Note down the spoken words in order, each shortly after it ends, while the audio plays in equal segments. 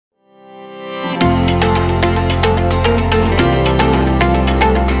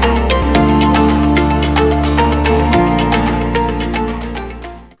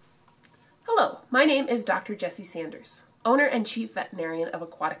is Dr. Jessie Sanders, owner and chief veterinarian of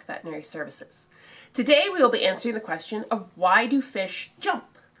Aquatic Veterinary Services. Today we will be answering the question of why do fish jump?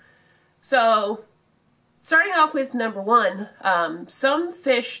 So, starting off with number one, some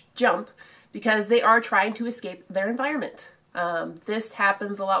fish jump because they are trying to escape their environment. This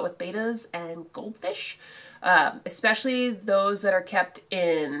happens a lot with bettas and goldfish, especially those that are kept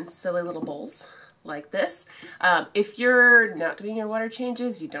in silly little bowls like this. If you're not doing your water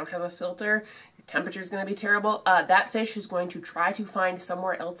changes, you don't have a filter, your temperature is going to be terrible, that fish is going to try to find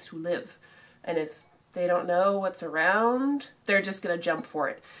somewhere else to live. And if they don't know what's around, they're just going to jump for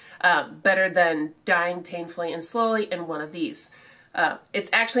it. Better than dying painfully and slowly in one of these. It's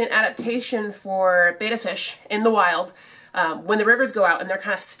actually an adaptation for betta fish in the wild. When the rivers go out and they're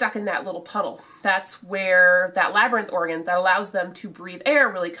kind of stuck in that little puddle, that's where that labyrinth organ that allows them to breathe air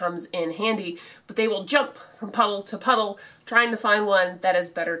really comes in handy, but they will jump from puddle to puddle trying to find one that is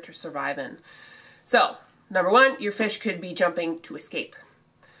better to survive in. So, number one, your fish could be jumping to escape.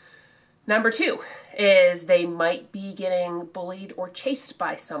 Number two is they might be getting bullied or chased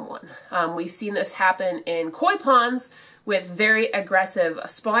by someone. We've seen this happen in koi ponds with very aggressive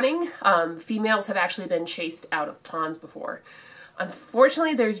spawning. Females have actually been chased out of ponds before.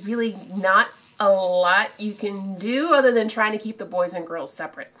 Unfortunately, there's really not a lot you can do other than trying to keep the boys and girls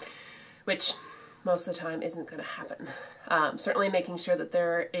separate, which most of the time isn't going to happen. Certainly making sure that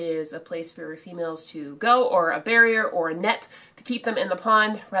there is a place for females to go, or a barrier or a net to keep them in the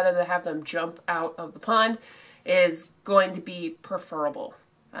pond rather than have them jump out of the pond is going to be preferable.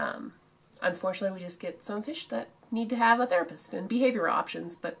 Unfortunately, we just get some fish that need to have a therapist and behavioral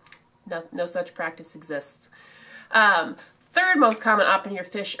options, but no such practice exists. Third most common option your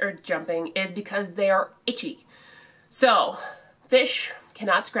fish are jumping is because they are itchy. So, fish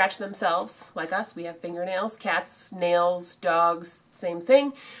cannot scratch themselves like us. We have fingernails, cats, nails, dogs, same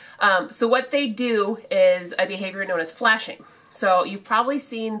thing. So what they do is a behavior known as flashing. So you've probably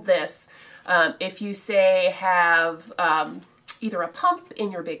seen this if you say have either a pump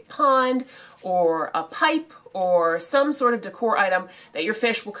in your big pond or a pipe or some sort of decor item that your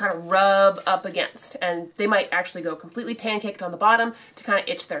fish will kind of rub up against, and they might actually go completely pancaked on the bottom to kind of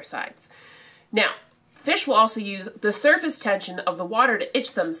itch their sides. Now, fish will also use the surface tension of the water to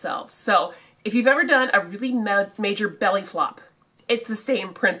itch themselves. So if you've ever done a really major belly flop, it's the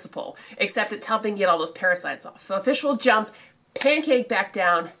same principle, except it's helping get all those parasites off. So a fish will jump, pancake back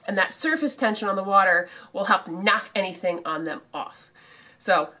down, and that surface tension on the water will help knock anything on them off.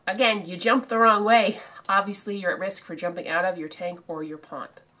 So again, you jump the wrong way, obviously you're at risk for jumping out of your tank or your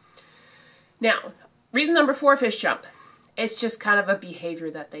pond. Now, reason number four fish jump. It's just kind of a behavior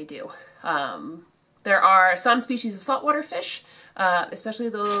that they do. There are some species of saltwater fish, especially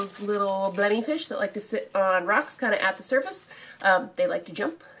those little blenny fish that like to sit on rocks kind of at the surface. They like to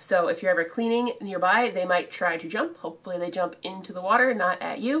jump. So if you're ever cleaning nearby, they might try to jump. Hopefully they jump into the water, not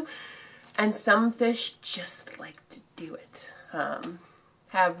at you. And some fish just like to do it.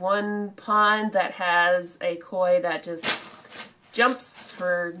 Have one pond that has a koi that just jumps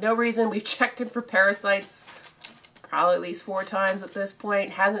for no reason. We've checked him for parasites probably at least 4 times at this point.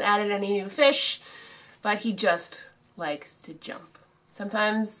 Hasn't added any new fish, but he just likes to jump.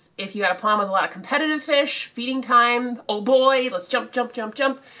 Sometimes if you got a pond with a lot of competitive fish, feeding time, oh boy, let's jump, jump, jump,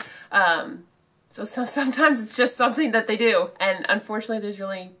 jump. So sometimes it's just something that they do, and unfortunately there's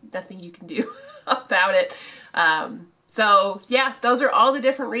really nothing you can do about it. So yeah, those are all the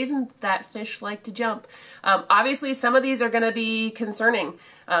different reasons that fish like to jump. Obviously some of these are going to be concerning.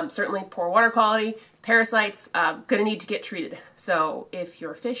 Certainly poor water quality, parasites, going to need to get treated. So if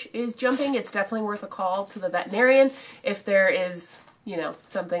your fish is jumping, it's definitely worth a call to the veterinarian if there is, you know,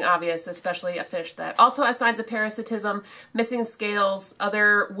 something obvious, especially a fish that also has signs of parasitism, missing scales,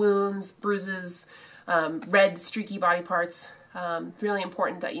 other wounds, bruises, red streaky body parts. Really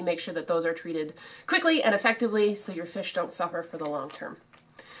important that you make sure that those are treated quickly and effectively so your fish don't suffer for the long term.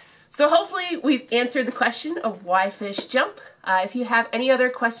 So hopefully we've answered the question of why fish jump. If you have any other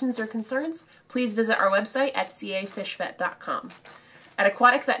questions or concerns, please visit our website at cafishvet.com. At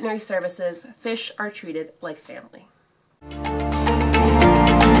Aquatic Veterinary Services, fish are treated like family.